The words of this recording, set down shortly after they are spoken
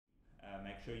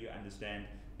sure you understand,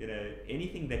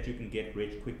 anything that you can get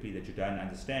rich quickly that you don't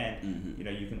understand,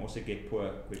 you can also get poor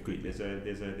quickly. There's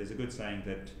a good saying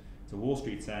that, it's a Wall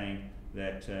Street saying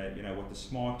that, what the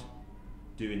smart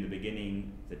do in the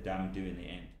beginning, the dumb do in the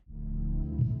end.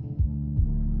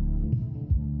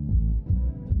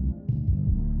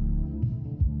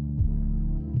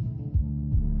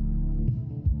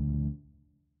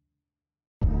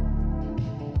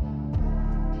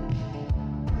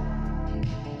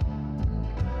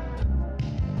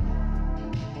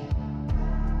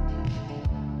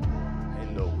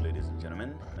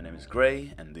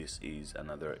 Gray, and this is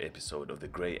another episode of the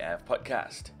Gray AF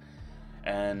podcast.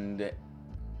 And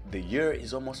the year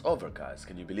is almost over, guys.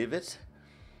 Can you believe it?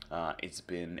 It's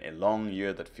been a long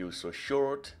year that feels so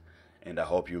short, and I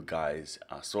hope you guys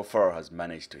so far has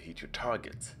managed to hit your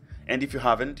targets. And if you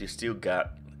haven't, you still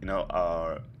got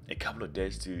a couple of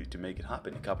days to make it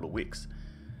happen, a couple of weeks.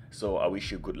 So I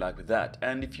wish you good luck with that.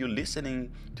 And if you're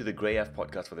listening to the Gray AF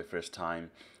podcast for the first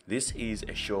time, this is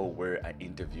a show where I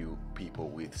interview people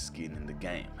with skin in the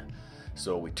game.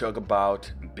 So we talk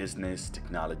about business,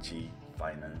 technology,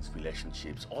 finance,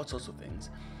 relationships, all sorts of things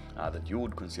that you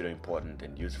would consider important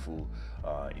and useful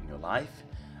in your life.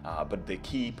 But the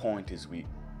key point is we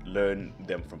learn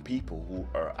them from people who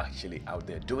are actually out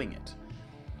there doing it.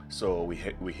 So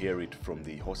we hear it from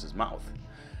the horse's mouth.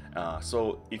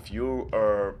 So if you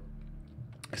are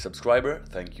a subscriber,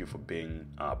 thank you for being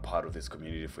part of this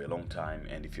community for a long time.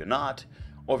 And if you're not,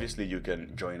 obviously you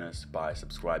can join us by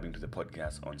subscribing to the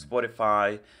podcast on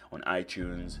Spotify, on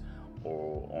iTunes,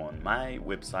 or on my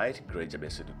website,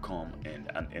 greatjabesi.com, and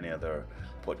any other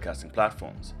podcasting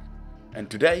platforms. And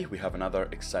today we have another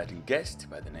exciting guest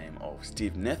by the name of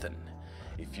Steve Nathan.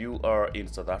 If you are in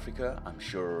South Africa, I'm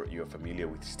sure you're familiar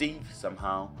with Steve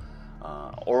somehow,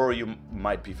 or you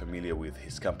might be familiar with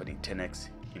his company 10X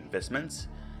Investments,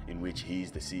 in which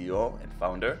he's the CEO and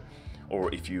founder.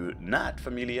 Or if you're not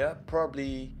familiar,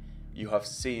 probably you have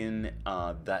seen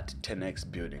that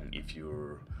 10X building if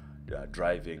you're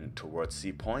driving towards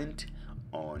Sea Point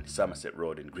on Somerset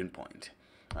Road in Greenpoint.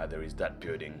 There is that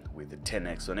building with the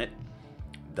 10X on it.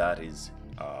 That is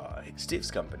Steve's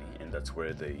company, and that's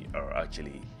where they are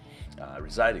actually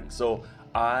residing. So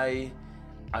I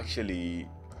actually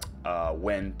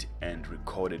went and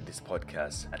recorded this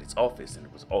podcast at its office, and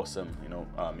it was awesome,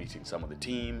 meeting some of the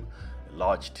team, a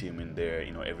large team in there,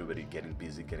 everybody getting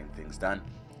busy, getting things done.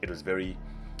 It was very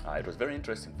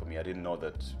interesting for me. I didn't know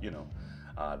that,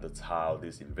 that's how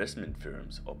these investment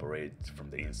firms operate from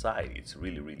the inside. It's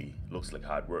really looks like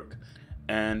hard work.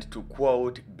 And to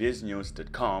quote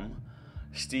biznews.com,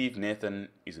 Steve Nathan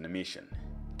is on a mission.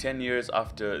 10 years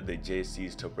after the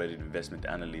JSE's top-rated investment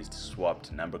analyst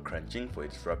swapped number crunching for a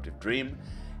disruptive dream,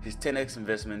 his 10X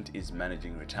investment is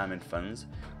managing retirement funds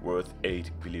worth 8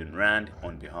 billion rand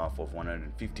on behalf of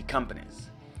 150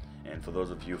 companies. And for those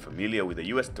of you familiar with the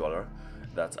US dollar,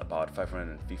 that's about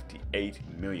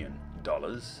 $558 million,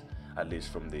 at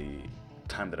least from the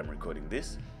time that I'm recording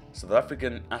this. South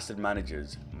African asset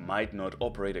managers might not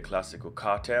operate a classical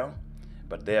cartel,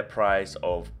 but their price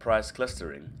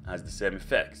clustering has the same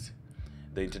effect.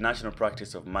 The international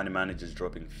practice of money managers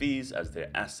dropping fees as their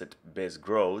asset base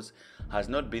grows has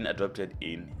not been adopted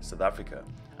in South Africa.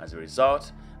 As a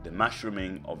result, the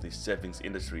mushrooming of the savings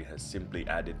industry has simply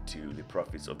added to the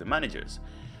profits of the managers,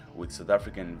 with South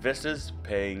African investors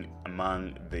paying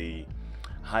among the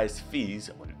highest fees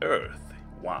on earth.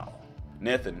 Wow.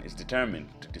 Nathan is determined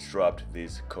to disrupt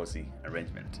this cozy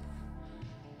arrangement.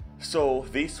 So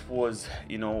this was,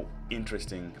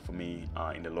 interesting for me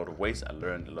in a lot of ways. I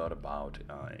learned a lot about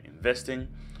investing,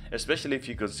 especially if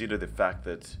you consider the fact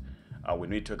that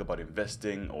when we talk about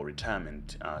investing or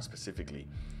retirement specifically,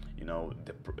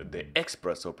 the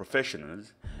experts or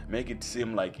professionals make it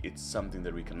seem like it's something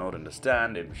that we cannot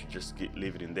understand, and we should just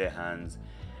leave it in their hands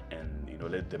and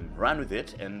let them run with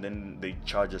it, and then they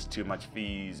charge us too much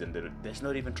fees, and there's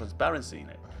not even transparency in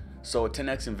it. So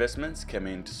 10X Investments came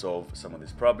in to solve some of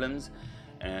these problems,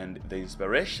 and the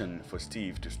inspiration for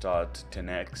Steve to start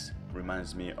 10X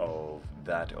reminds me of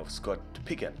that of Scott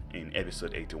Pickett in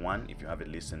episode 81, if you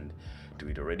haven't listened to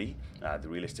it already, the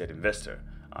real estate investor.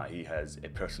 He has a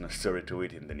personal story to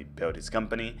it, and then he built his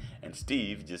company, and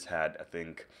Steve just had, I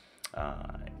think,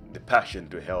 the passion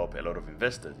to help a lot of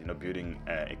investors, building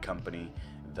a company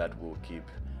that will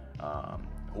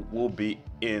will be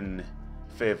in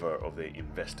favor of the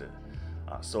investor.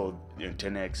 So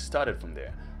 10X started from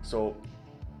there. So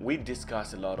we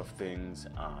discussed a lot of things,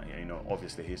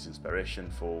 obviously his inspiration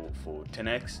for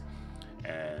 10X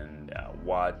and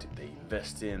what they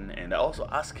invest in, and I also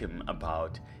asked him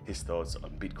about his thoughts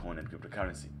on Bitcoin and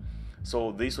cryptocurrency.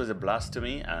 So this was a blast to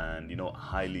me, and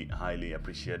highly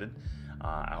appreciated.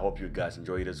 I hope you guys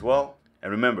enjoyed it as well.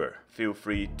 And remember, feel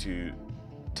free to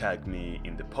tag me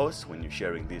in the post when you're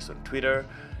sharing this on Twitter.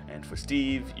 And for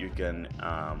Steve, you can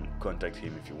contact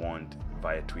him if you want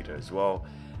via Twitter as well.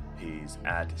 He's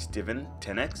at Steven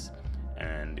 10x,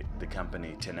 and the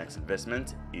company 10x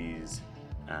Investment is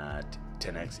at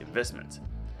 10x Investments.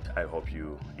 I hope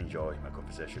you enjoy my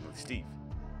conversation with Steve.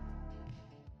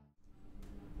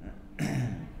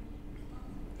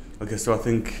 Okay, so I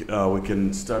think we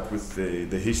can start with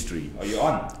the history. Are you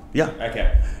on? Yeah.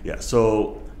 Okay. Yeah,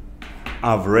 so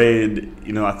I've read,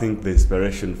 I think the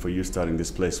inspiration for you starting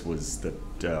this place was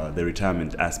that the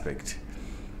retirement aspect.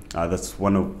 That's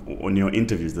on your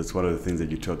interviews, that's one of the things that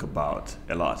you talk about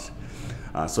a lot.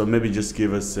 So maybe just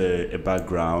give us a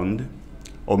background,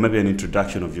 or maybe an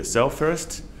introduction of yourself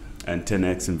first, and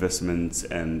 10x Investments,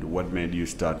 and what made you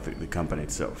start the company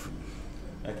itself.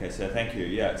 Okay, so thank you.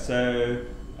 Yeah, so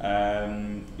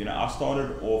I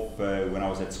started off when I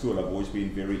was at school. I've always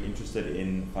been very interested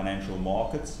in financial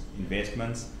markets,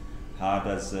 investments. How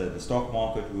does the stock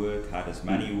market work? How does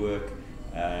money work?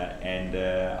 And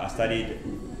I studied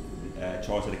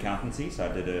chartered accountancy, so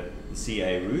I did the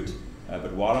CA route.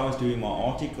 But while I was doing my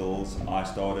articles, I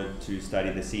started to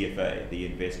study the CFA, the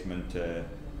investment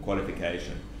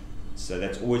qualification. So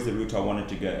that's always the route I wanted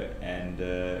to go. And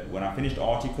when I finished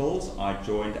articles, I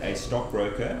joined a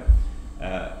stockbroker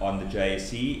on the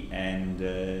Jabesi, and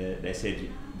they said,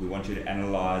 we want you to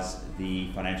analyze the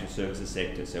financial services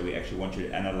sector. So we actually want you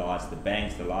to analyze the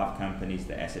banks, the life companies,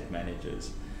 the asset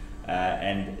managers.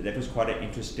 And that was quite an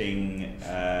interesting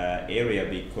area,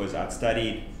 because I'd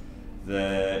studied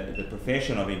the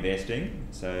profession of investing,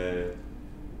 so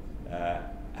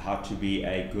how to be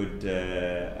a good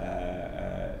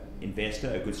investor,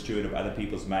 a good steward of other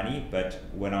people's money. But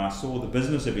when I saw the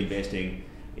business of investing,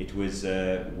 it was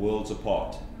worlds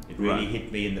apart. It really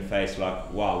hit me in the face,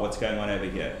 like, wow, what's going on over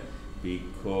here?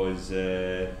 Because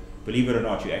believe it or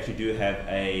not, you actually do have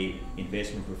a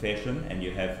investment profession, and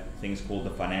you have things called the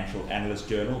financial analyst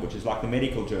journal, which is like the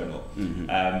medical journal. Mm-hmm.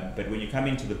 But when you come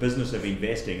into the business of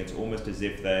investing, it's almost as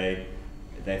if they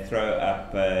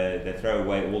throw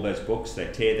away all those books, they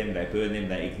tear them, they burn them,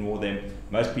 they ignore them.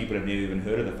 Most people have never even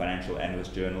heard of the financial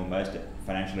analyst journal. Most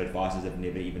financial advisors have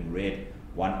never even read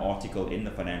one article in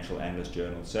the financial analyst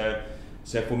journal. So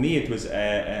for me, it was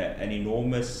an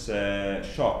enormous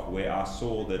shock, where I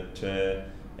saw that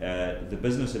the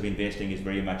business of investing is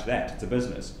very much that. It's a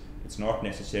business. It's not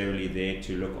necessarily there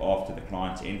to look after the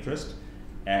client's interest.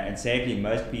 And sadly,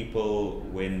 most people,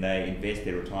 when they invest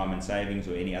their retirement savings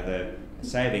or any other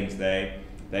savings, they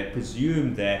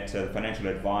presume that the financial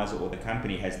advisor or the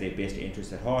company has their best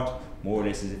interest at heart, more or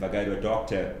less as if I go to a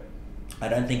doctor. I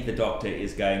don't think the doctor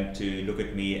is going to look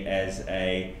at me as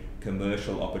a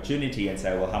commercial opportunity and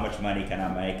say, well, how much money can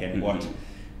I make, and what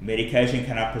medication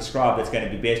can I prescribe that's going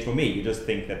to be best for me? You just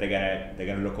think that they're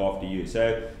going to look after you.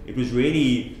 So it was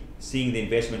really seeing the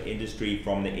investment industry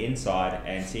from the inside,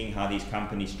 and seeing how these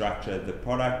companies structure the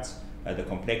products, the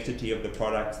complexity of the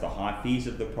products, the high fees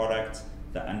of the products,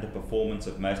 the underperformance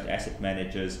of most asset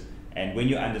managers. And when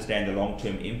you understand the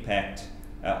long-term impact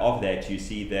of that, you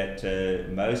see that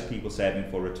most people saving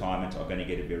for retirement are going to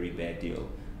get a very bad deal.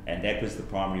 And that was the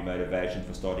primary motivation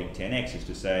for starting 10x, is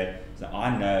to say, so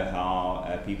I know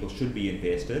how people should be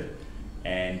invested,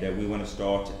 and we want to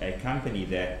start a company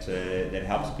that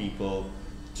helps people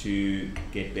to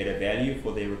get better value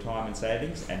for their retirement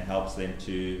savings, and helps them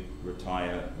to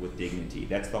retire with dignity.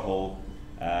 That's the whole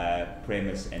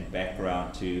premise and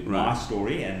background to my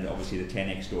story, and obviously the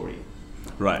 10x story.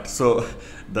 Right. So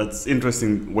that's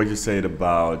interesting what you said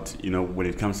about, when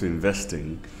it comes to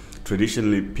investing.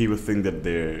 Traditionally, people think that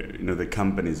the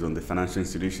companies or the financial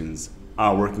institutions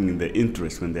are working in their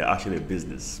interest when they're actually a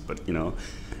business. But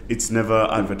it's never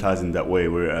advertised in that way.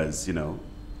 Whereas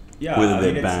whether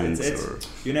they're banks or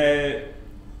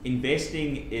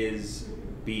investing is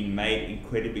being made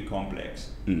incredibly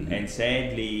complex, and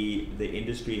sadly, the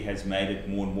industry has made it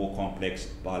more and more complex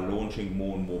by launching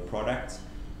more and more products,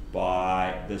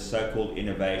 by the so-called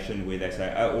innovation, where they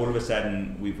say, oh, all of a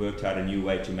sudden we've worked out a new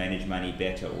way to manage money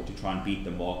better, or to try and beat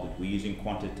the market. We're using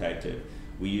quantitative,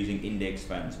 we're using index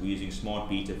funds, we're using smart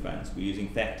beta funds, we're using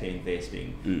factor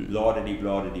investing,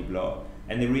 blah-de-blah-de-blah.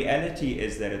 And the reality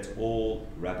is that it's all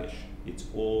rubbish. It's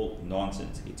all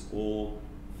nonsense. It's all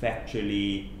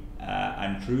factually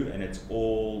untrue, and it's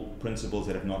all principles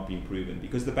that have not been proven,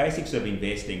 because the basics of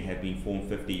investing have been formed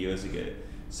 50 years ago.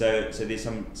 So there's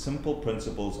some simple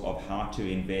principles of how to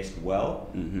invest well,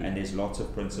 and there's lots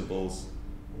of principles,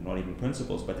 not even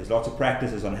principles, but there's lots of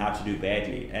practices on how to do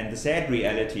badly. And the sad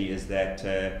reality is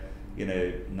that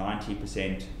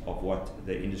 90% of what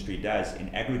the industry does in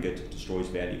aggregate destroys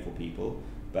value for people,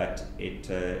 but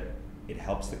it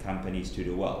helps the companies to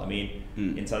do well. I mean,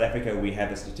 in South Africa, we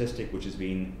have a statistic which has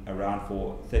been around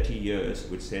for 30 years,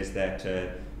 which says that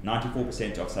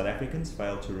 94% of South Africans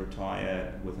fail to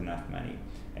retire with enough money.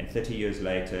 And 30 years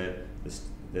later,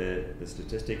 the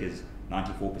statistic is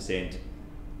 94%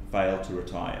 fail to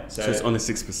retire. So it's only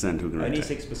 6% who can retire. Only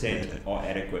 6% are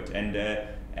adequate. And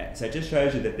so it just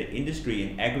shows you that the industry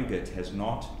in aggregate has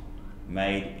not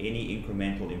made any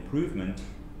incremental improvement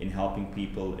in helping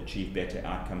people achieve better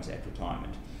outcomes at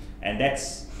retirement. And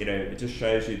that's, it just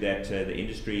shows you that the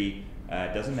industry,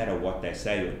 doesn't matter what they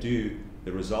say or do,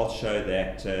 the results show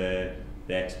that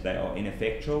they are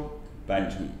ineffectual,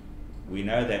 but we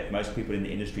know that most people in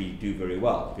the industry do very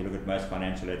well. If you look at most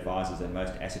financial advisors and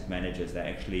most asset managers, they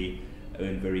actually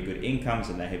earn very good incomes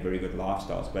and they have very good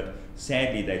lifestyles. But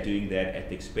sadly, they're doing that at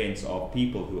the expense of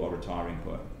people who are retiring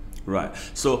poor. Right.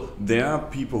 So there are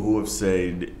people who have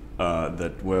said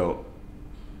that, well,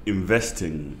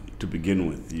 investing to begin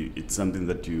with, it's something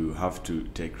that you have to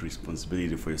take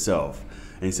responsibility for yourself,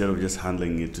 instead of just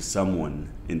handling it to someone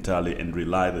entirely and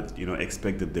rely that,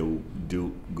 expect that they will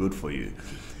do good for you.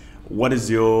 What is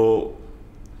your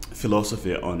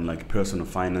philosophy on like personal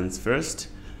finance first?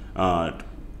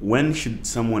 When should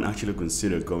someone actually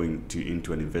consider going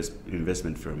into an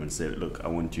investment firm and say, look, I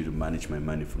want you to manage my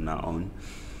money from now on?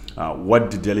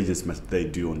 What due diligence must they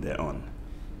do on their own?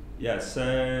 Yeah,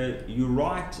 so you're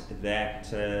right that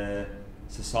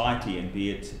society, and be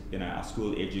it our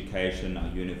school education, our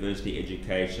university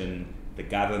education, the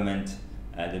government,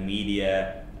 the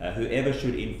media, whoever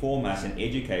should inform us and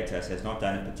educate us has not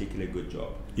done a particularly good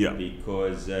job. Yeah.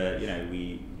 Because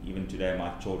we even today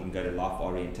my children go to life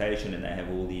orientation and they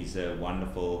have all these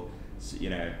wonderful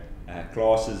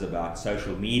classes about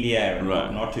social media and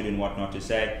what not to do and what not to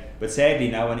say. But sadly,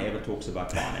 no one ever talks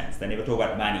about finance. They never talk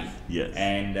about money. Yes.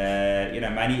 And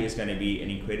money is going to be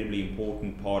an incredibly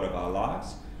important part of our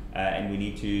lives, and we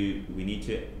need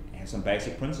to have some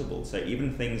basic principles. So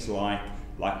even things like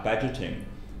budgeting,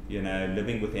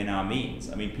 living within our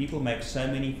means. I mean, people make so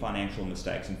many financial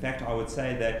mistakes. In fact, I would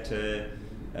say that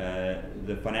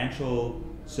the financial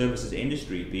services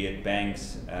industry, be it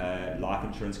banks, life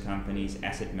insurance companies,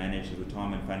 asset managers,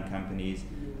 retirement fund companies,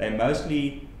 they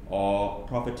mostly are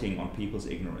profiting on people's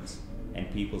ignorance and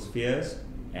people's fears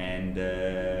and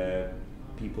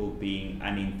people being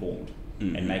uninformed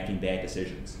and making bad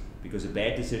decisions. Because a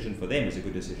bad decision for them is a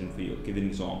good decision for you. I'll give you an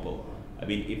example. I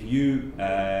mean, if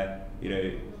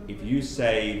you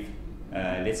save,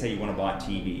 let's say you want to buy a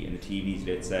TV, and the TV is,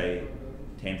 let's say,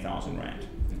 10,000 Rand.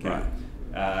 Okay?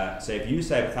 Right. So if you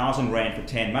save 1,000 Rand for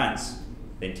 10 months,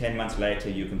 then 10 months later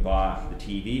you can buy the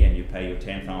TV and you pay your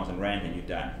 10,000 Rand and you're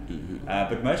done.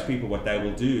 But most people, what they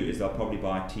will do is they'll probably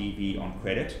buy a TV on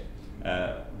credit,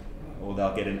 or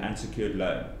they'll get an unsecured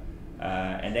loan.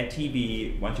 And that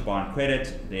TV, once you buy on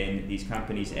credit, then these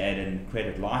companies add in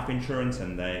credit life insurance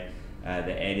and they add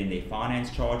in their finance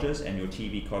charges, and your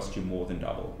TV costs you more than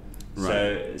double.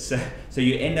 Right. So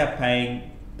you end up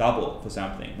paying double for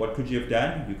something. What could you have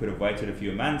done? You could have waited a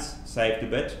few months, saved a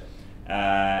bit,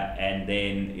 and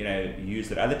then use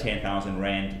that other 10,000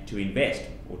 Rand to invest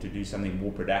or to do something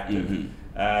more productive.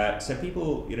 So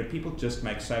people just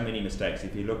make so many mistakes.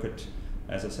 If you look at,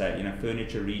 as I say,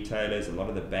 furniture retailers, a lot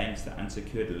of the banks, the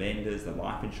unsecured lenders, the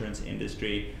life insurance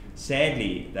industry,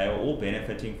 sadly, they are all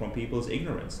benefiting from people's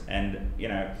ignorance. And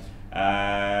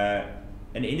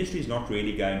an industry is not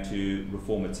really going to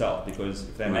reform itself, because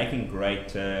if they're making great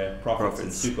profits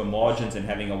and super margins and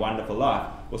having a wonderful life,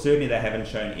 well, certainly they haven't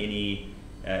shown any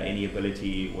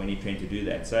ability or any trend to do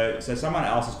that. So someone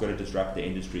else has got to disrupt the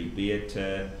industry, be it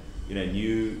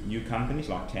new companies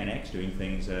like 10X doing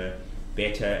things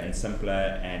better and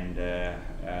simpler and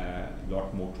a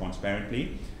lot more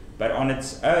transparently. But on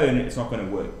its own, it's not going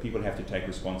to work. People have to take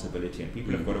responsibility, and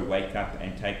people have got to wake up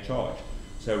and take charge.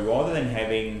 So rather than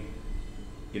having,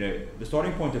 the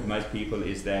starting point of most people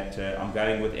is that I'm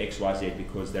going with XYZ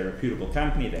because they're a reputable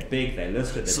company, they're big, they're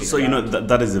listed. So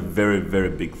that is a very, very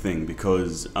big thing,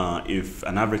 because if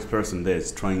an average person there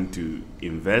is trying to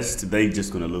invest, they're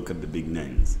just going to look at the big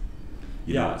names.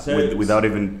 Without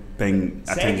even paying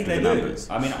attention to the numbers.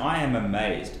 I mean, I am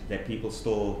amazed that people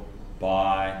still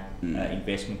buy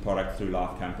investment products through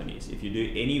life companies. If you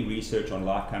do any research on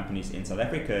life companies in South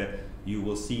Africa, you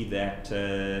will see that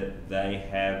they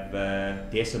have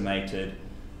decimated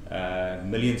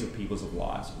millions of people's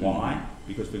lives. Why?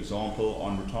 Because, for example,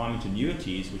 on retirement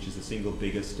annuities, which is the single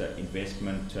biggest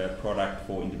investment product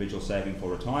for individuals saving for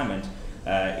retirement,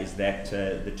 is that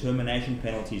the termination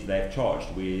penalties they've charged,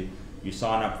 where you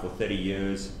sign up for 30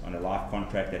 years on a life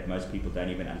contract that most people don't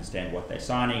even understand what they're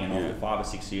signing, and after 5 or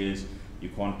 6 years you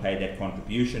can't pay that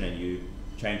contribution and you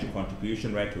change your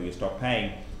contribution rate or you stop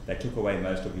paying. They took away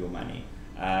most of your money.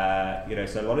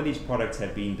 So a lot of these products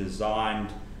have been designed,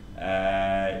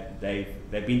 they've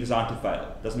been designed to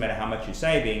fail. Doesn't matter how much you're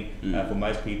saving, for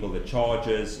most people the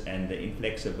charges and the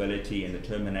inflexibility and the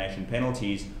termination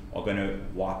penalties are going to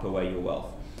wipe away your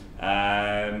wealth.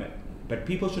 But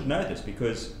people should know this,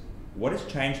 because what has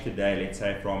changed today, let's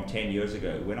say from 10 years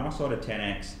ago, when I started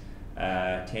 10X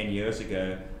 10 years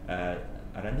ago,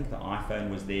 I don't think the iPhone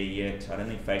was there yet. I don't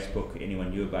think Facebook,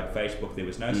 anyone knew about Facebook. There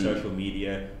was no social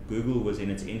media. Google was in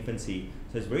its infancy.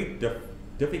 So it's very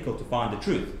difficult to find the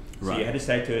truth. So you had to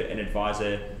say to an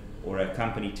advisor or a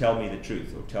company, tell me the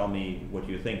truth, or tell me what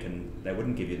you think, and they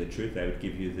wouldn't give you the truth. They would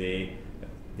give you their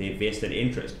vested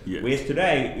interest. Yes. Whereas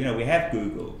today, we have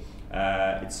Google.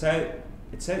 It's so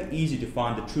easy to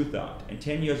find the truth out. And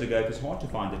 10 years ago, it was hard to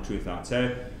find the truth out.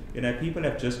 So people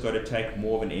have just got to take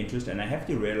more of an interest, and they have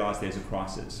to realize there's a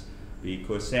crisis,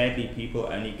 because sadly people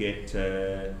only get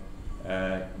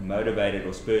motivated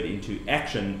or spurred into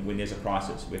action when there's a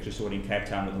crisis. We actually saw it in Cape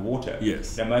Town with the water. Yes.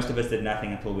 So most of us did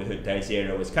nothing until we heard day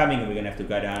zero was coming, and we're going to have to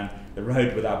go down the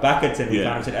road with our buckets, and we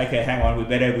kind of said, okay, hang on, we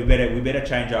better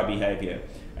change our behavior.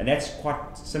 And that's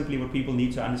quite simply what people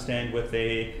need to understand with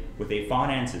their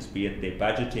finances, be it their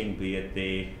budgeting, be it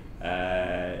the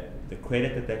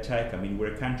credit that they take. I mean,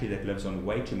 we're a country that lives on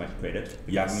way too much credit.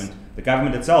 The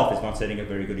government itself is not setting a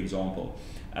very good example.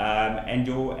 And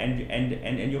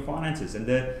your finances. And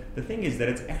the thing is that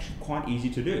it's actually quite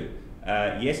easy to do.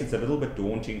 Yes, it's a little bit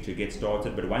daunting to get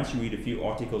started, but once you read a few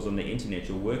articles on the internet,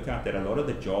 you'll work out that a lot of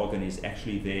the jargon is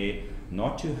actually there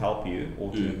not to help you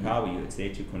or to empower you. It's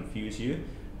there to confuse you,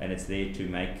 and it's there to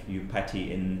make you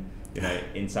putty in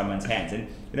someone's hands. And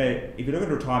if you look at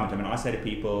retirement, I mean, I say to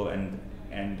people, and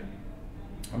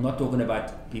I'm not talking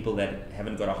about people that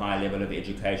haven't got a high level of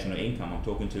education or income. I'm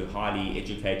talking to highly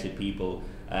educated people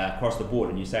across the board.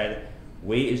 And you say,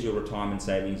 where is your retirement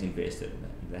savings invested?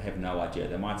 They have no idea.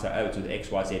 They might say, oh, it's with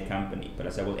XYZ company. But I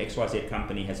say, well, XYZ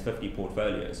company has 50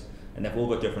 portfolios, and they've all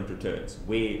got different returns.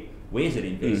 Where is it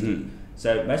invested?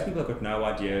 So most people have got no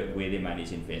idea where their money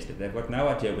is invested. They've got no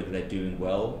idea whether they're doing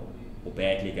well or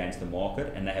badly against the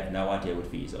market, and they have no idea what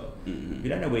fees are. If you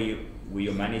don't know where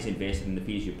your money is invested and the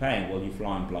fees you're paying, well, you're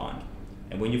flying blind.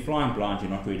 And when you're flying blind,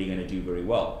 you're not really going to do very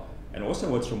well. And also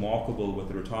what's remarkable with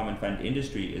the retirement fund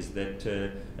industry is that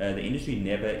the industry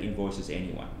never invoices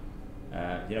anyone.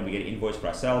 We get an invoice for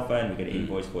our cell phone, we get an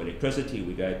invoice for electricity,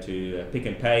 we go to Pick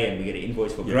and Pay and we get an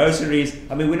invoice for groceries.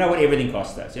 I mean, we know what everything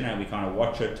costs us. We kind of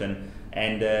watch it,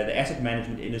 and the asset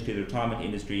management industry, the retirement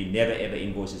industry, never ever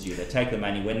invoices you. They take the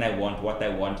money when they want, what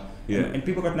they want, and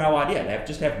people got no idea. They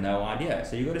just have no idea.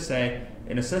 So you've got to say,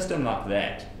 in a system like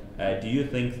that, do you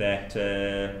think that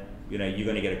you're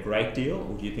going to get a great deal,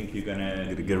 or do you think you're going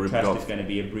to get ripped off? Is going to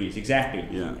be a breeze? Exactly.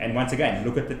 Yeah. And once again,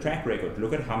 look at the track record.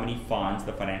 Look at how many fines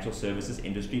the financial services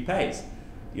industry pays.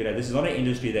 This is not an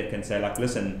industry that can say, like,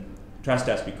 listen, trust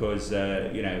us because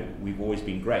we've always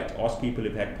been great. Ask people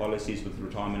who've had policies with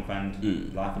retirement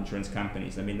fund, life insurance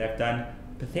companies. I mean, they've done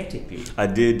pathetically. I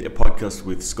did a podcast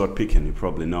with Scott Picken. You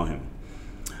probably know him.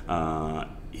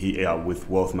 He with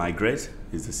Wealth Migrate.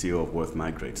 He's the CEO of Wealth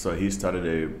Migrate. So he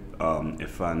started a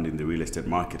fund in the real estate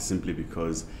market simply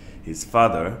because his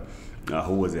father,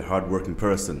 who was a hardworking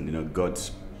person, got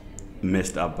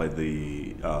messed up by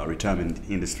the retirement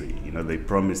industry. They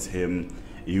promised him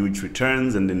huge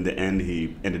returns, and in the end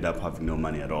he ended up having no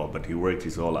money at all, but he worked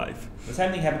his whole life. The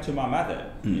same thing happened to my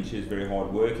mother. She was very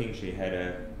hardworking. She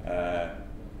had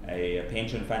a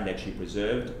pension fund that she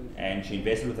preserved, and she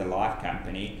invested with a life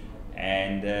company,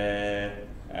 and her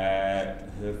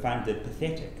fund did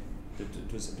pathetic.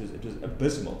 It was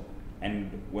abysmal.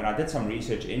 And when I did some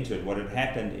research into it, what had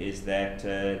happened is that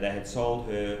they had sold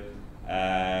her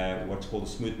what's called a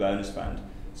smooth bonus fund.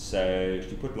 So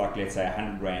she put, like, let's say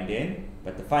 100 Rand in,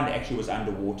 but the fund actually was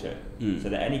underwater. So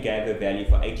they only gave her value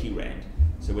for 80 Rand.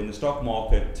 So when the stock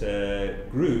market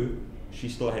grew, she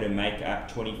still had to make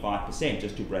up 25%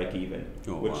 just to break even,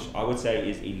 which I would say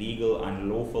is illegal,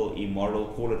 unlawful, immoral,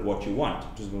 call it what you want.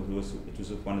 It was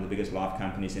with one of the biggest life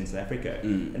companies in South Africa.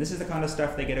 And this is the kind of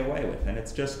stuff they get away with, and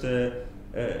it's just,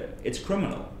 it's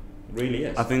criminal. It really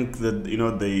is. I think that,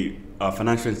 the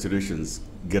financial institutions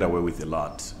get away with a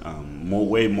lot,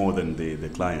 way more than the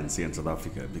clients here in South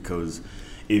Africa, because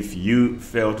if you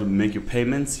fail to make your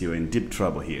payments, you're in deep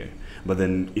trouble here. But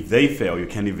then if they fail, you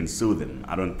can't even sue them.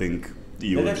 I don't think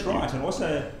that's right. And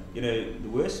also,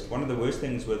 one of the worst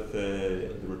things with the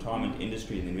retirement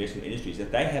industry and the investment industry is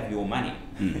that they have your money.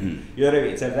 Mm-hmm. You know what I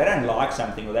mean? So if they don't like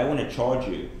something or they want to charge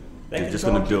you, they're just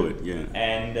going to do it, yeah.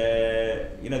 And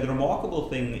the remarkable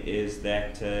thing is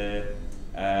that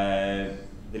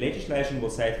the legislation will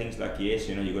say things like, yes,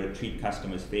 you've got to treat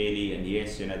customers fairly, and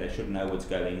yes, they should know what's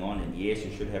going on, and yes,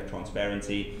 you should have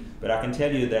transparency. But I can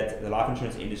tell you that the life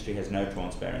insurance industry has no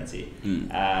transparency,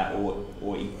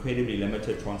 or incredibly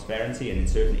limited transparency, and in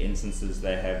certain instances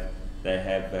they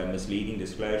have misleading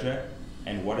disclosure.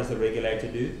 And what does the regulator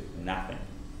do? Nothing.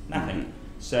 Mm-hmm.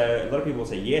 So a lot of people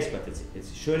say, yes, but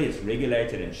surely it's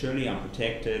regulated and surely I'm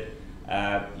protected.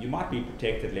 You might be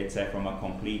protected, let's say, from a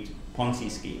complete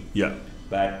Ponzi scheme. Yeah.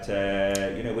 But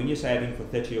when you're saving for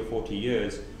 30 or 40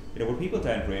 years, what people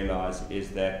don't realize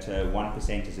is that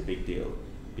 1% is a big deal.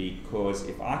 Because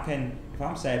if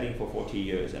I'm saving for 40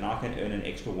 years and I can earn an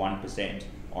extra 1%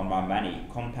 on my money,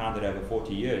 compounded over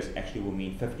 40 years, actually will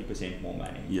mean 50% more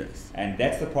money. Yes. And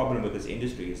that's the problem with this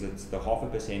industry, is it's the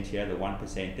 0.5% here, the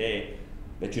 1% there,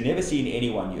 that you never see in any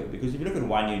 1 year. Because if you look at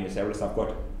 1 year and you say, well, I've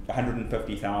got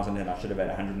 150,000 and I should have had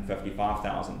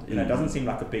 155,000, it doesn't seem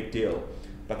like a big deal.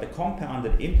 But the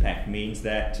compounded impact means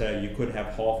that you could have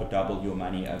half or double your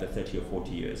money over 30 or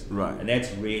 40 years. Right. And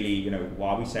that's really,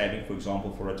 why we're saving, for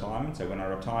example, for retirement. So when I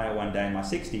retire one day in my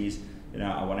 60s,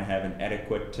 I want to have an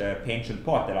adequate pension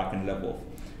pot that I can live off.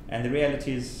 And the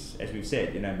reality is, as we've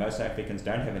said, most South Africans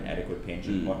don't have an adequate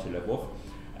pension pot to live off.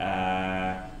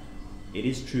 It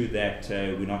is true that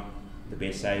we're not the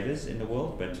best savers in the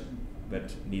world, but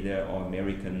neither are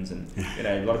Americans, and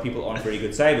a lot of people aren't very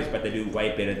good savers, but they do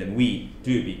way better than we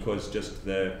do, because just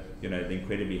the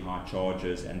incredibly high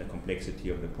charges and the complexity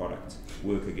of the products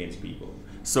work against people.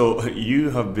 So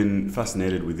you have been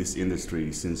fascinated with this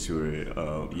industry since you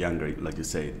were younger, like you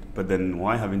said, but then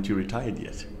why haven't you retired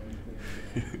yet?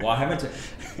 Well, I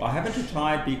haven't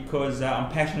retired because I'm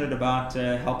passionate about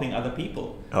helping other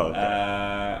people. Oh, okay.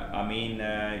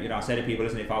 I say to people,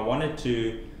 listen, if I wanted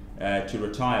to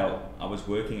retire, I was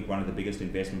working at one of the biggest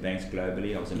investment banks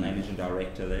globally. I was a managing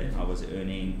director there. I was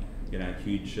earning,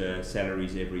 huge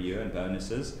salaries every year and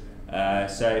bonuses.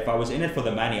 So if I was in it for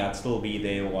the money, I'd still be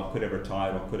there, or I could have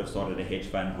retired, or could have started a hedge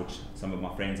fund, which some of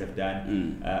my friends have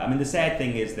done. The sad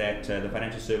thing is that the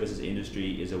financial services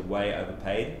industry is a way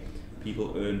overpaid.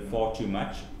 People earn far too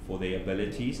much for their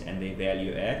abilities and their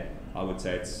value add. I would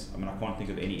say I can't think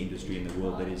of any industry in the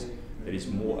world that is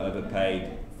more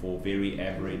overpaid for very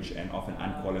average and often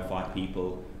unqualified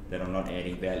people that are not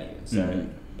adding value. So,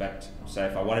 so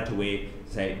if I wanted to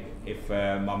if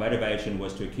my motivation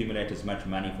was to accumulate as much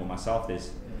money for myself,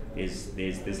 there's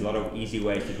a lot of easy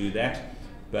ways to do that.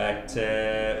 But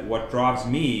what drives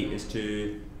me is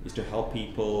to help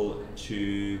people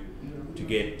to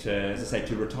get, as I say,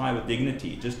 to retire with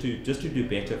dignity, just to do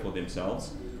better for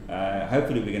themselves.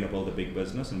 Hopefully we're going to build a big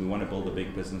business, and we want to build a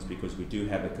big business because we do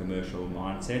have a commercial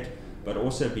mindset, but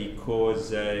also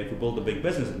because if we build a big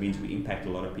business, it means we impact a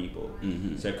lot of people.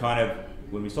 So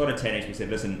when we started 10x, we said,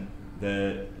 listen,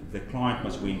 the client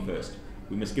must win first.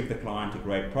 We must give the client a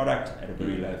great product at a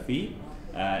very low fee,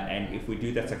 and if we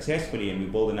do that successfully and we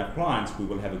build enough clients, we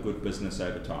will have a good business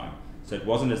over time. So it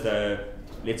wasn't as though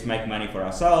let's make money for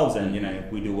ourselves, and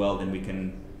if we do well, then we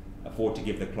can afford to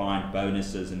give the client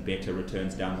bonuses and better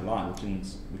returns down the line,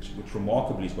 which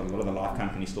remarkably is what a lot of the life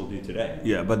companies still do today.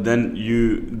 Yeah, but then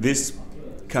this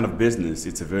kind of business,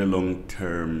 it's a very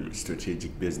long-term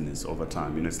strategic business over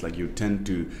time. It's like you tend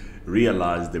to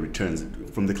realize the returns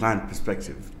from the client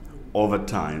perspective over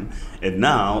time. And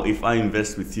now, if I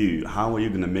invest with you, how are you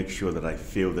going to make sure that I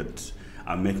feel that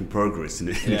I'm making progress in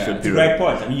a short period? It's a great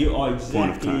point. You are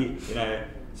exactly,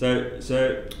 so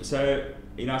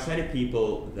I say to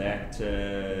people that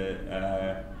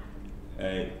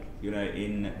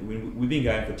we've been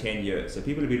going for 10 years. So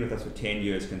people who've been with us for 10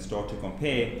 years can start to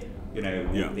compare,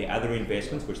 the other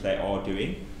investments, which they are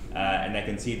doing, and they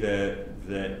can see the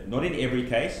not in every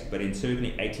case, but in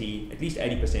certainly at least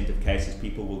 80% of cases,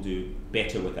 people will do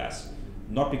better with us.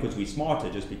 Not because we're smarter,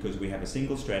 just because we have a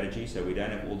single strategy, so we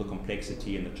don't have all the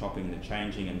complexity and the chopping and the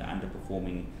changing and the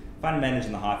underperforming fund managers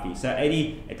and the high fees. So at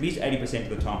least 80% of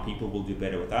the time, people will do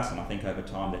better with us, and I think over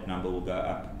time that number will go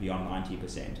up beyond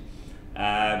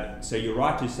 90%. So you're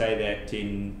right to say that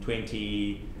in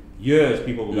 20 years,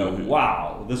 people will go,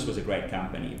 wow, this was a great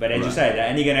company. But as you say, they're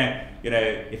only gonna,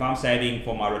 if I'm saving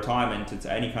for my retirement, it's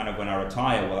only kind of when I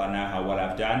retire will I know how well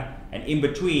I've done, and in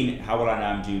between, how will I know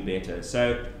I'm doing better?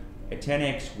 So at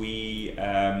 10x, we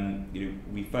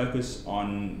focus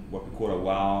on what we call a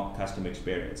wow customer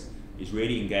experience. Is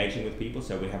really engaging with people.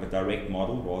 So we have a direct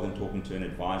model. Rather than talking to an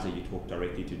advisor, you talk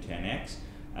directly to 10x.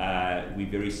 We're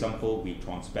very simple, we're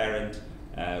transparent,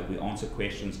 we answer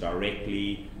questions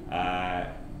directly,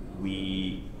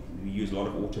 we use a lot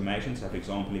of automation. So for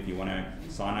example, if you want to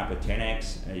sign up at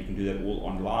 10x, you can do that all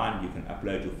online. You can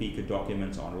upload your FICA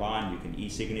documents online, you can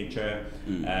e-signature.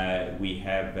 We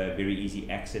have very easy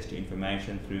access to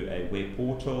information through a web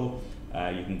portal.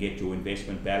 You can get your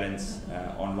investment balance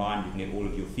online, you can get all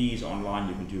of your fees online,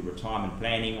 you can do retirement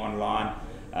planning online.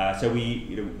 So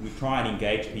we try and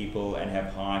engage people and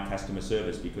have high customer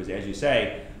service, because as you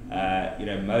say,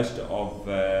 most of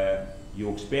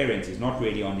your experience is not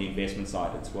really on the investment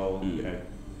side. It's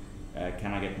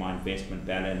can I get my investment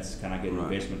balance? Can I get an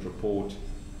investment report?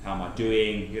 How am I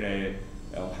doing?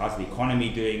 How's the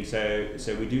economy doing? So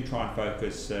we do try and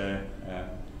focus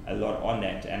a lot on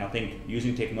that. And I think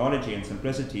using technology and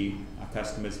simplicity, our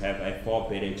customers have a far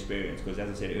better experience, because as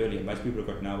I said earlier, most people have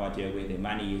got no idea where their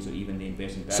money is or even the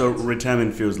investment balance. So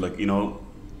retirement feels like,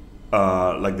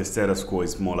 like the status quo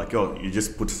is more like, you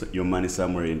just put your money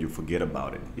somewhere and you forget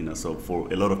about it. So for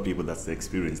a lot of people, that's the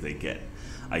experience they get.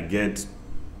 I get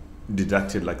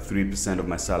deducted like 3% of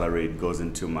my salary, it goes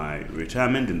into my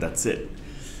retirement, and that's it.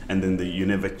 And then you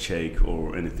never check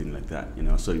or anything like that.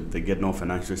 So they get no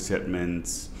financial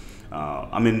statements.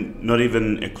 Not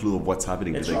even a clue of what's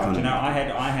happening. That's right.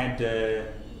 I had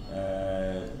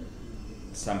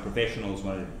some professionals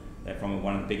from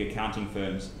one of the big accounting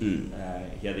firms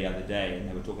here the other day, and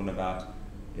they were talking about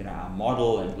our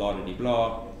model and blah blah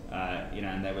blah,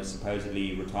 and they were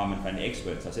supposedly retirement fund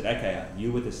experts. I said, okay,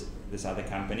 you with this other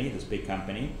company, this big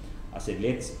company, I said,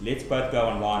 let's both go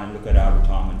online and look at our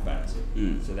retirement funds.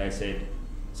 So they said,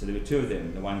 so there were two of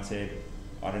them. The one said,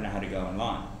 I don't know how to go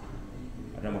online.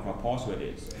 I don't know what my password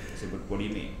is. I said, but what do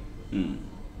you mean?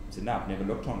 I said, no, I've never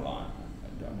looked online.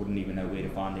 I wouldn't even know where to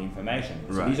find the information.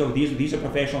 So these are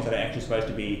professionals that are actually supposed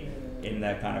to be in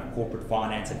the kind of corporate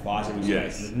finance advisory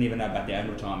space. They didn't even know about their own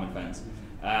retirement funds.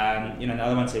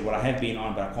 Another one said, well, I have been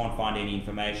on, but I can't find any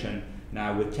information.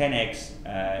 Now with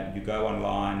 10x, you go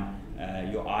online,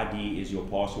 your ID is your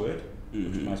password,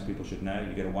 which most people should know.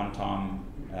 You get a one-time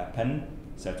PIN,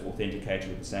 so it's authenticated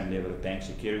with the same level of bank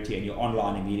security, and you're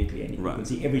online immediately, and you can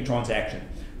see every transaction.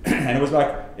 And it was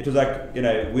like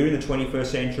we're in the 21st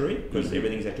century, because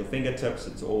everything's at your fingertips.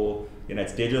 It's all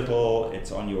it's digital,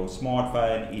 it's on your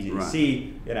smartphone, easy to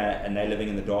see. And they're living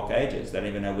in the dark ages. They don't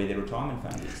even know where their retirement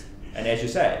fund is. And as you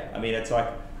say, it's like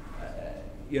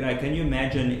can you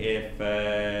imagine if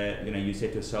you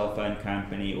said to a cell phone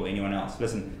company or anyone else,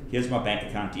 listen, here's my bank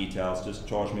account details, just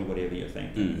charge me whatever you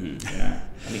think. Can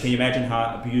you imagine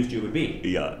how abused you would be?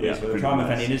 Yes, for the retirement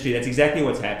fund industry, that's exactly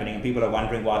what's happening, and people are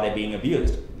wondering why they're being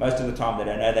abused. Most of the time, they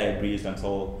don't know they're abused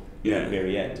until the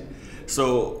very end.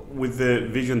 So, with the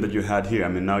vision that you had here,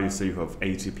 now you say you have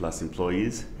 80 plus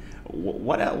employees.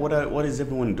 What is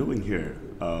everyone doing here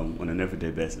on an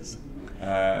everyday basis?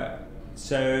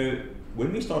 So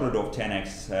when we started off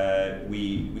 10x,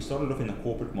 we started off in the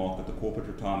corporate market, the corporate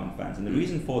retirement funds, and the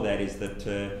reason for that is that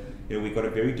we've got a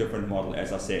very different model,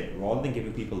 as I said. Rather than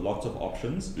giving people lots of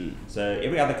options, so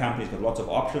every other company's got lots of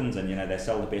options, and they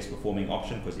sell the best performing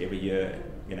option, because every year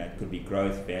it could be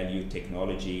growth, value,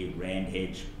 technology, rand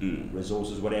hedge,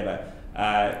 resources, whatever.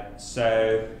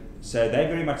 So they're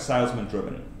very much salesman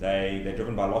driven. They're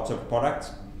driven by lots of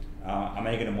products. I'm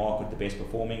only going to market the best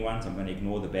performing ones. I'm going to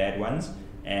ignore the bad ones,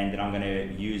 and then I'm going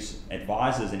to use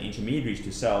advisors and intermediaries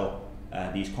to sell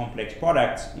these complex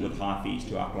products with high fees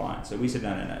to our clients. So we said,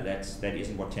 no, that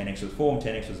isn't what 10x was for.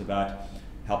 10x was about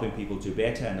helping people do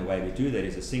better, and the way we do that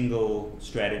is a single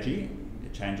strategy.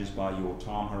 It changes by your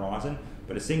time horizon,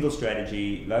 but a single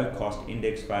strategy, low cost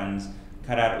index funds,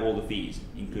 cut out all the fees,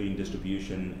 including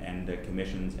distribution and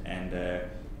commissions and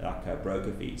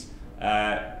broker fees.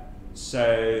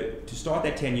 So to start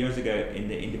that 10 years ago in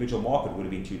the individual market would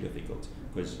have been too difficult,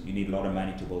 because you need a lot of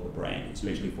money to build a brand,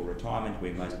 especially for retirement,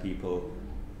 where most people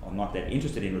are not that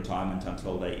interested in retirement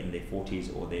until they're in their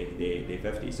 40s or their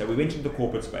 50s. So we went into the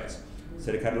corporate space.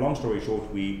 So to cut a long story short,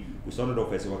 we started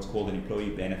off as what's called an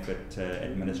employee benefit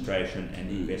administration and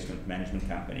investment management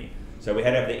company. So we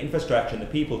had to have the infrastructure and the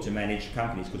people to manage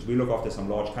companies, because we look after some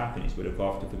large companies. We look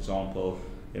after, for example,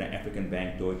 African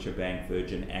Bank, Deutsche Bank,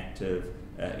 Virgin Active,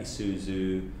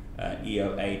 Isuzu,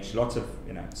 EOH, lots of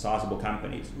sizable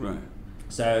companies. Right.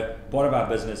 So part of our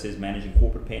business is managing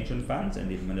corporate pension funds and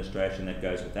the administration that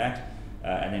goes with that.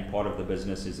 And then part of the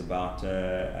business is about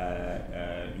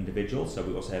individuals. So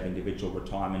we also have individual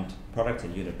retirement products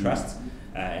and unit trusts.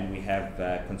 And we have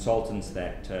consultants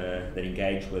that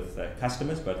engage with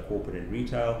customers, both corporate and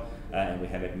retail. And we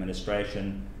have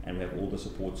administration, and we have all the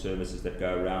support services that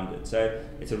go around it. So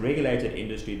it's a regulated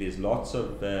industry. There's lots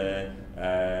of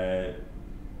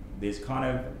there's kind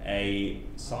of a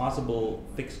sizable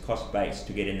fixed cost base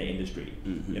to get in the industry.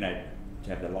 You know, to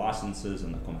have the licenses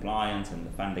and the compliance and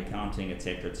the fund accounting,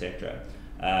 etc., etc.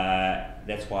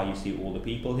 That's why you see all the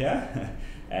people here.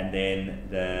 And then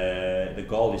the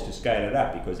goal is to scale it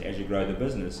up, because as you grow the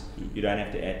business, you don't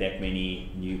have to add that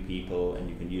many new people, and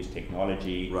you can use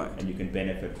technology, and you can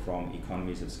benefit from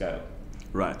economies of scale.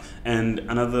 Right. And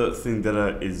another thing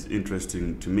that is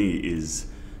interesting to me is,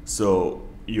 so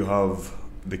you have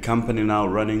the company now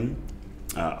running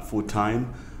full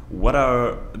time. What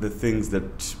are the things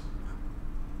that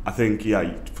I think,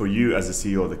 for you as the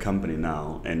CEO of the company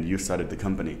now, and you started the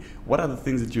company, what are the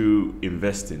things that you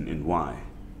invest in and why?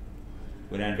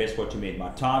 When I invest, what you mean? My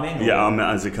time in?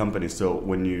 As a company. So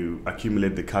when you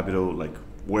accumulate the capital, like,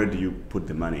 where do you put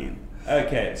the money in?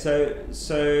 Okay,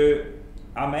 so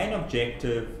our main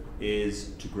objective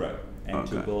is to grow and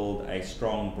to build a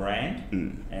strong brand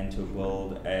and to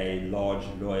build a large,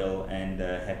 loyal, and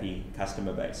happy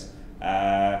customer base.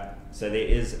 So there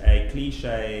is a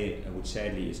cliche, which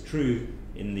sadly is true,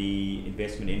 in the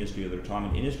investment industry or the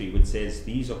retirement industry, which says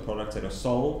these are products that are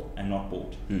sold and not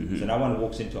bought. So no one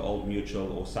walks into Old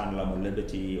Mutual or Sanlam or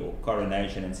Liberty or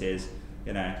Coronation and says,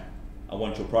 you know, I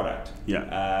want your product.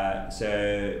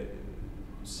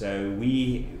 So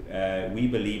we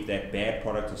believe that bad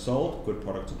products are sold, good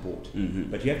products are bought.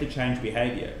 But you have to change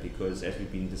behavior, because as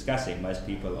we've been discussing, most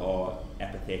people are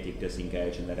apathetic,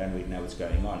 disengaged, and they don't really know what's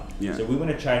going on. So we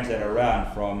want to change that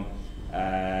around from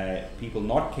people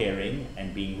not caring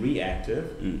and being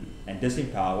reactive and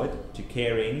disempowered to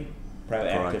caring,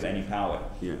 proactive, and empowered.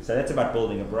 So that's about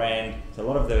building a brand. So a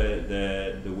lot of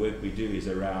the work we do is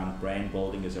around brand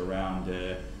building, is around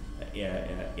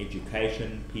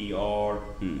education, PR,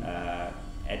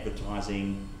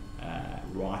 advertising,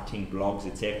 writing blogs,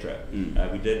 etc.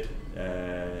 We did,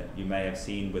 you may have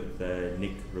seen with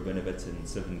Nick Rabinovitz and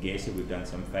Sivan Gesser, we've done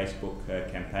some Facebook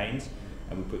campaigns,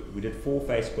 and we did 4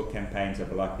 Facebook campaigns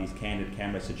of like these candid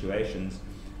camera situations,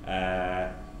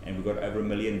 and we got over 1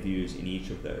 million views in each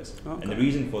of those. And the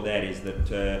reason for that is that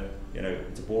you know,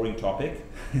 it's a boring topic,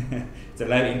 it's a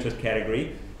low interest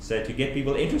category. So to get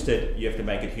people interested, you have to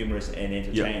make it humorous and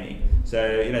entertaining.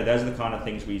 So, you know, those are the kind of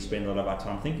things we spend a lot of our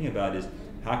time thinking about, is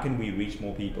how can we reach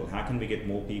more people? How can we get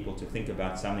more people to think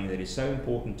about something that is so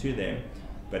important to them,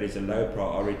 but is a low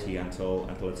priority until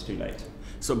it's too late?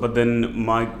 So, but then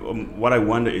what I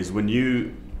wonder is, when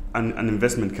you, an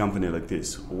investment company like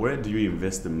this, where do you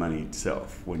invest the money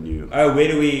itself when you... Our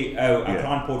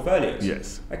client portfolios?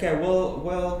 Yes. Okay,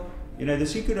 well, you know, the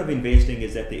secret of investing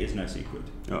is that there is no secret.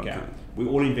 Okay. We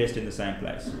all invest in the same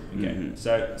place. Okay.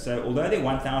 So although there are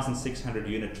 1,600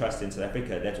 unit trusts in South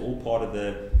Africa, that's all part of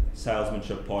the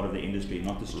salesmanship part of the industry,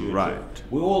 not the stewardship.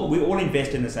 We all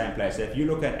invest in the same place. So if you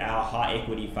look at our high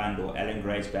equity fund, or Alan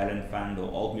Gray's Balance Fund, or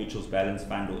Old Mutual's Balance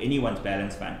Fund, or anyone's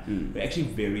Balance Fund, we're actually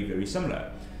very, very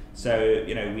similar. So,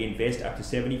 you know, we invest up to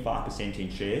 75% in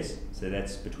shares. So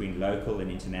that's between local and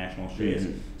international shares.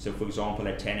 So for example,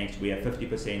 at 10X, we have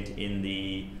 50% in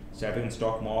the South African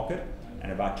stock market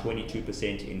and about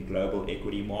 22% in global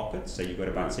equity markets. So you've got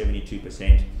about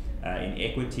 72% in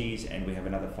equities, and we have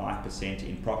another 5%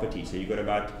 in property. So you've got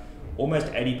about almost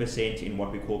 80% in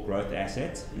what we call growth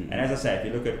assets. And as I say, if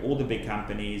you look at all the big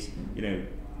companies, you know,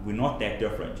 we're not that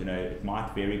different. You know, it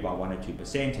might vary by 1 or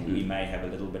 2%, and we may have a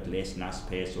little bit less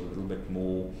Naspers or a little bit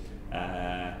more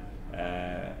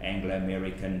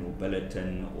Anglo-American or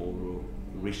Billiton or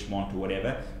Richmond or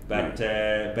whatever, but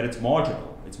it's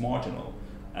marginal. It's marginal.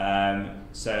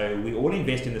 So we all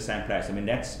invest in the same place. I mean,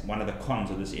 that's one of the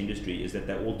cons of this industry, is that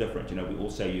they're all different. You know, we're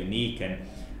all so unique. And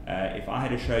if I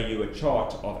had to show you a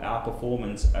chart of our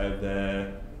performance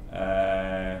over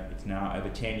it's now over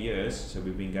 10 years, so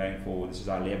we've been going for, this is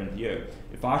our 11th year.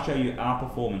 If I show you our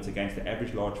performance against the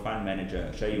average large fund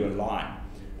manager, show you a line,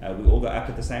 we all go up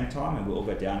at the same time and we all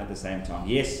go down at the same time.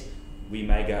 Yes, we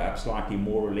may go up slightly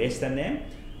more or less than them,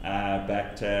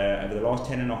 but over the last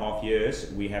 10.5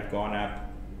 years, we have gone up,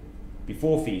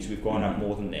 before fees, we've gone up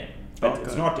more than them. But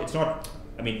it's not,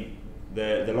 I mean,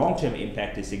 the long-term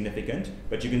impact is significant,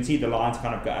 but you can see the lines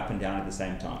kind of go up and down at the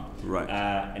same time.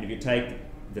 And if you take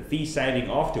the fee saving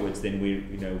afterwards, then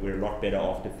we're a lot better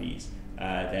after fees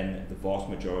than the vast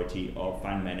majority of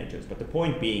fund managers. But the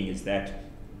point being is that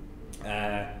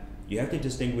you have to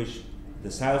distinguish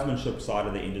the salesmanship side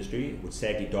of the industry, which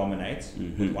sadly dominates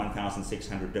with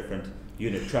 1,600 different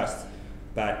unit trusts.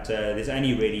 But there's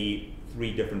only really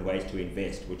 3 different ways to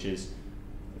invest, which is,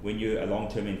 when you're a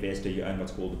long-term investor, you own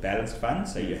what's called a balanced fund.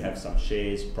 So you have some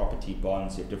shares, property,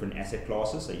 bonds, you have different asset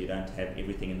classes. So you don't have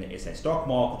everything in the SA stock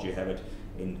market, you have it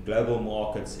in global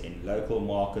markets, in local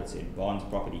markets, in bonds,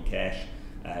 property, cash.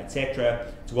 etc.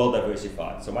 It's well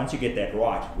diversified. So once you get that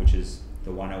right, which is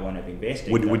the 101 of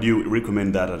investing. Would you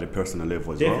recommend that at a personal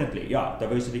level as Definitely, yeah.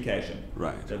 Diversification.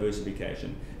 Right.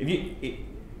 Diversification.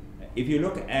 If you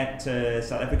look at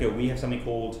South Africa, we have something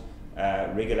called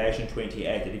Regulation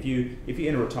 28. That if you're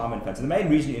in a retirement fund, so the main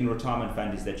reason you're in a retirement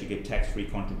fund is that you get tax-free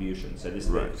contributions. So this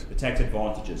is the tax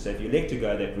advantages. So if you elect to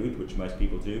go that route, which most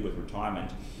people do with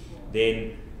retirement,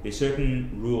 then there's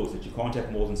certain rules that you can't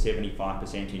have more than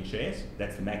 75% in shares.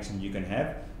 That's the maximum you can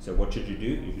have. So what should you do?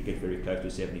 You should get very close to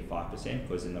 75%,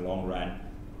 because in the long run,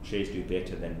 shares do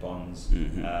better than bonds,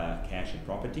 cash and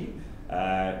property.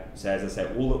 So as I say,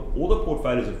 all the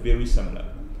portfolios are very similar.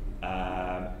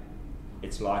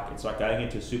 It's like going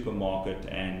into a supermarket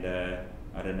and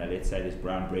I don't know, let's say there's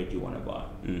brown bread you want to buy.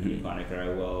 You kind of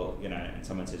go, well, you know, and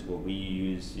someone says, well, we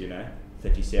use,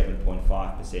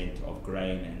 37.5% of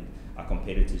grain and our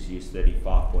competitors use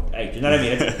 35.8. You know what I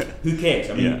mean? Who cares?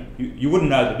 I mean, you wouldn't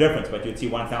know the difference, but you'd see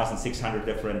 1,600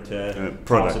 different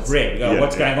types of bread. You go,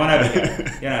 what's going on over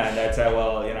here? And they'd say,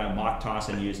 well, Mike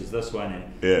Tyson uses this one, and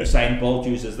Usain Bolt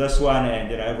uses this one,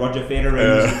 and Roger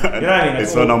Federer uses, you know what I mean?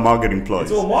 It's all marketing ploys.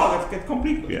 It's all marketing. It's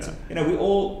completely. We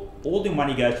all the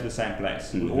money goes to the same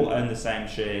place. We all own the same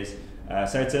shares.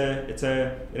 So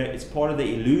it's part of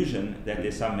the illusion that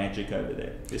there's some magic over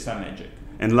there. There's some magic.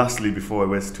 And lastly, before I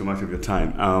waste too much of your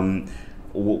time,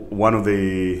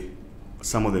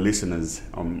 some of the listeners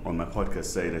on my podcast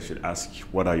said I should ask,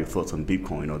 what are your thoughts on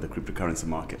Bitcoin or the cryptocurrency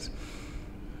market?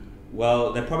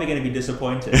 Well, they're probably going to be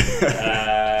disappointed.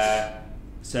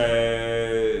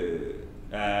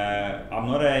 I'm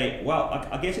not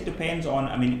I guess it depends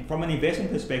on, from an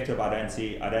investment perspective, I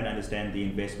don't understand the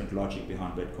investment logic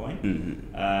behind Bitcoin.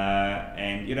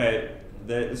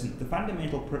 The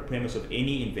fundamental premise of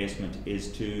any investment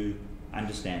is to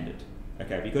understand it,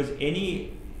 okay? Because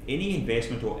any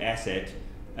investment or asset,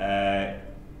 the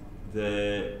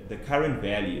current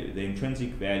value, the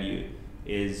intrinsic value,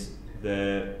 is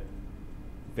the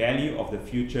value of the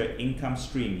future income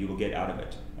stream you will get out of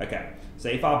it. Okay, so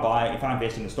if I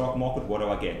invest in the stock market, what do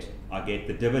I get? I get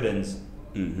the dividends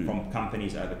from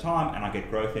companies over time, and I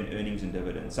get growth in earnings and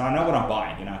dividends. So I know what I'm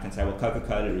buying. I can say, well,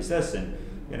 Coca-Cola is this, and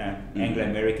Anglo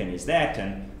American is that,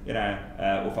 and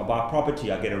if I buy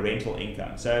property, I get a rental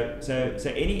income. So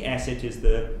any asset is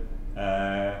the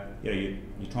you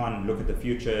try and look at the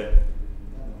future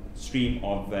stream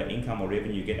of income or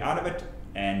revenue you get out of it,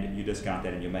 and you discount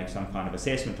that, and you make some kind of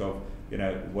assessment of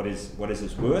what is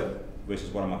this worth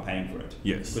versus what am I paying for it.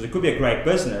 Yes. Because it could be a great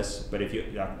business, but if you,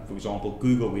 for example,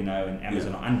 Google, we know, and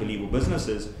Amazon are unbelievable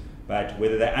businesses, but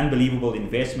whether they're unbelievable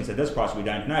investments at this price, we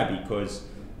don't know, because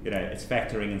it's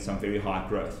factoring in some very high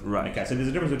growth. Right. Okay. So there's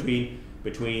a difference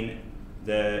between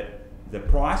the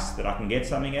price that I can get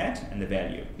something at and the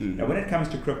value. Now, when it comes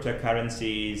to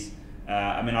cryptocurrencies,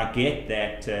 I get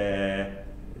that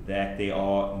there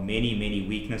are many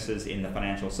weaknesses in the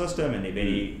financial system, and there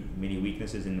are many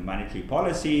weaknesses in the monetary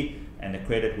policy and the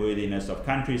credit worthiness of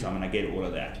countries. I get all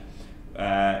of that.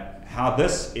 How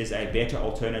this is a better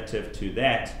alternative to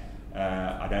that,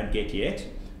 I don't get yet.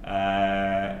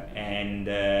 And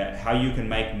how you can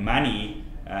make money,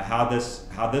 how this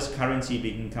currency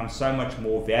become so much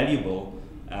more valuable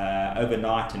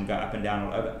overnight and go up and down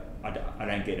all over, I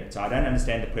don't get it. So I don't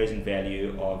understand the present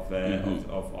value of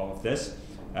this.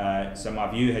 So my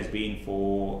view has been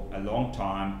for a long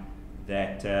time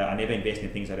that I never invest in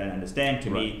things I don't understand. To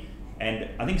me, and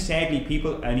I think sadly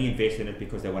people only invest in it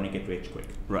because they want to get rich quick.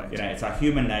 Right. It's our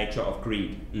human nature of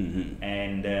greed.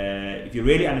 And if you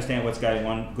really understand what's going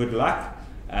on, good luck.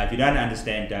 If you don't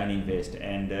understand, don't invest.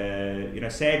 And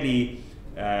sadly,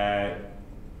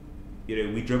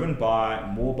 we're driven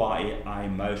more by our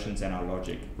emotions and our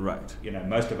logic. Right.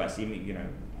 Most of us, even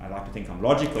I like to think I'm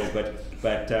logical,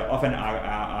 but often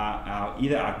our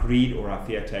either our greed or our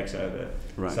fear takes over.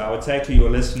 Right. So I would say to your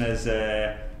listeners,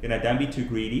 don't be too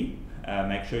greedy.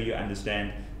 Make sure you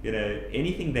understand.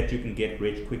 Anything that you can get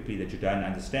rich quickly that you don't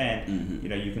understand,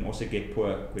 you can also get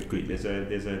poor quickly. There's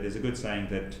a good saying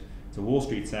that it's a Wall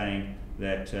Street saying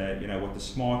that what the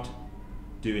smart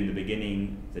do in the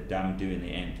beginning, the dumb do in the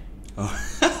end. Oh.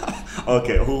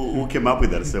 Okay, who came up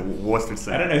with that? So Wall Street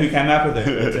saying. I don't know who came up with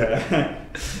it. But,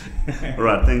 All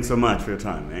right, thanks so much for your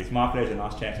time. It's my pleasure.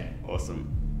 Nice chatting. Awesome.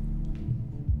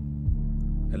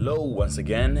 Hello once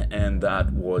again, and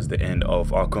that was the end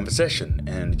of our conversation.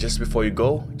 And just before you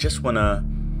go, just want to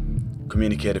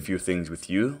communicate a few things with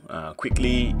you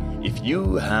quickly. If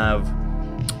you have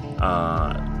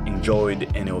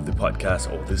enjoyed any of the podcasts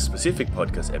or this specific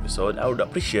podcast episode, I would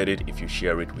appreciate it if you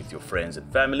share it with your friends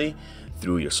and family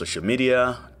through your social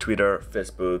media, Twitter,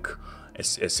 Facebook,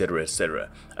 etc., etc.,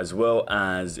 as well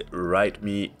as write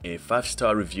me a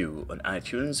 5-star review on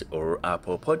iTunes or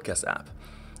Apple Podcast app.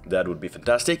 That would be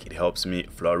fantastic. It helps me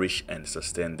flourish and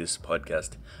sustain this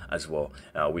podcast as well.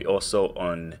 We also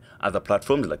on other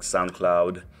platforms like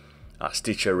SoundCloud,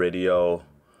 Stitcher Radio,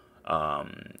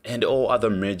 and all other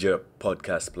major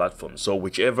podcast platforms. So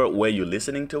whichever way you're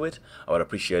listening to it, I would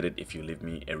appreciate it if you leave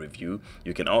me a review.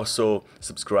 You can also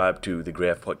subscribe to the Grey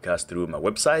F Podcast through my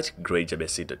website,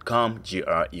 greyjabesi.com,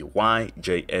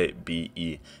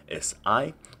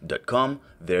 greyjabesi.com.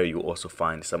 There you also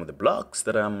find some of the blogs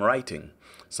that I'm writing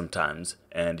sometimes,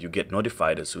 and you get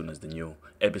notified as soon as the new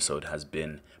episode has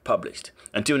been published.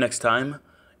 Until next time,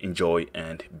 enjoy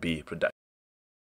and be productive.